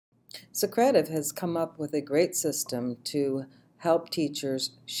Socrative has come up with a great system to help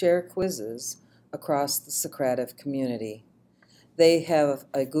teachers share quizzes across the Socrative community. They have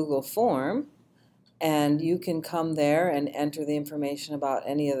a Google form, and you can come there and enter the information about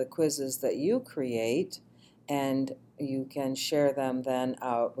any of the quizzes that you create, and you can share them then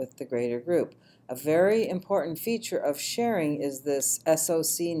out with the greater group. A very important feature of sharing is this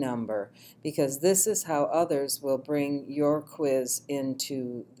SOC number, because this is how others will bring your quiz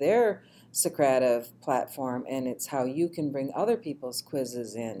into their Socrative platform, and it's how you can bring other people's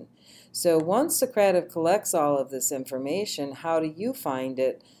quizzes in. So once Socrative collects all of this information, how do you find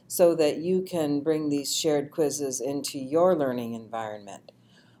it so that you can bring these shared quizzes into your learning environment?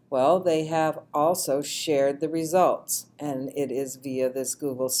 Well, they have also shared the results, and it is via this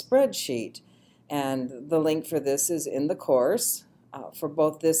Google spreadsheet. And the link for this is in the course, for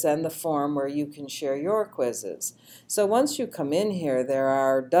both this and the form where you can share your quizzes. So once you come in here, there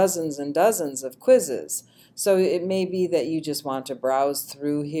are dozens and dozens of quizzes. So it may be that you just want to browse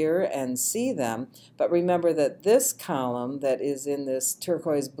through here and see them, but remember that this column that is in this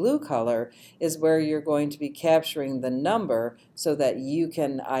turquoise blue color is where you're going to be capturing the number so that you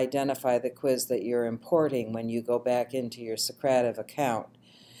can identify the quiz that you're importing when you go back into your Socrative account.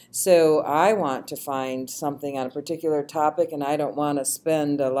 So I want to find something on a particular topic, and I don't want to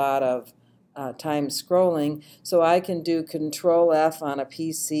spend a lot of time scrolling, so I can do Control F on a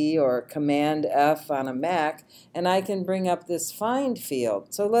PC or Command F on a Mac, and I can bring up this find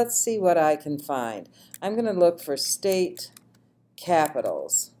field. So let's see what I can find. I'm going to look for state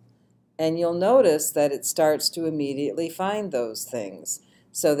capitals, and you'll notice that it starts to immediately find those things.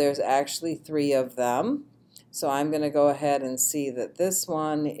 So there's actually 3 of them. So I'm going to go ahead and see that this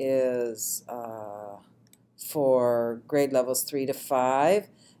one is for grade levels 3 to 5.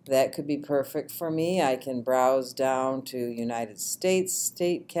 That could be perfect for me. I can browse down to United States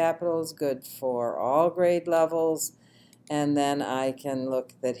state capitals, good for all grade levels. And then I can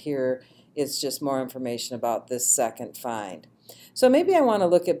look that here it's just more information about this second find. So maybe I want to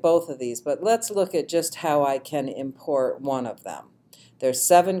look at both of these, but let's look at just how I can import one of them. There's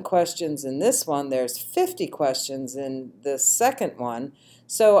 7 questions in this one. There's 50 questions in the second one.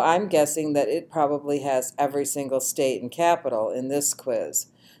 So I'm guessing that it probably has every single state and capital in this quiz.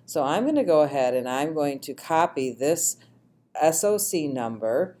 So I'm going to go ahead and I'm going to copy this SOC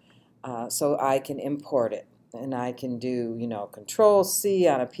number so I can import it. And I can do, Control C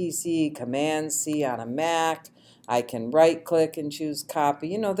on a PC, Command C on a Mac. I can right click and choose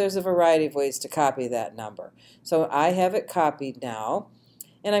copy. There's a variety of ways to copy that number. So I have it copied now,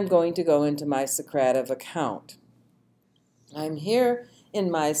 and I'm going to go into my Socrative account. I'm here in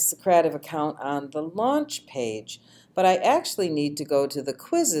my Socrative account on the launch page, but I actually need to go to the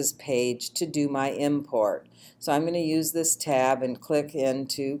quizzes page to do my import. So I'm going to use this tab and click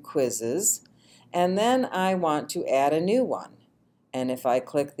into quizzes, and then I want to add a new one. And if I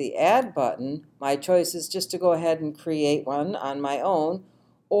click the add button, my choice is just to go ahead and create one on my own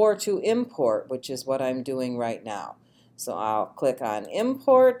or to import, which is what I'm doing right now. So I'll click on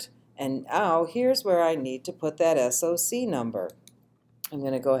import, and now here's where I need to put that SOC number. I'm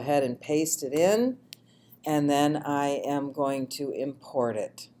going to go ahead and paste it in, and then I am going to import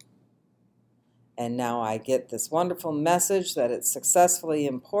it. And now I get this wonderful message that it's successfully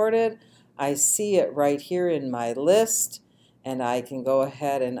imported. I see it right here in my list, and I can go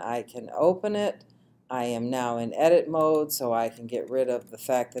ahead and I can open it. I am now in edit mode, so I can get rid of the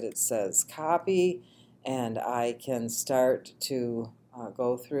fact that it says copy, and I can start to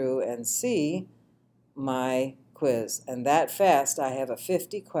go through and see my quiz. And that fast, I have a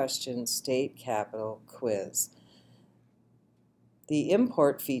 50-question state capital quiz. The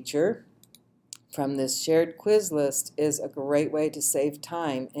import feature from this shared quiz list is a great way to save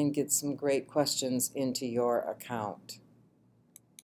time and get some great questions into your account.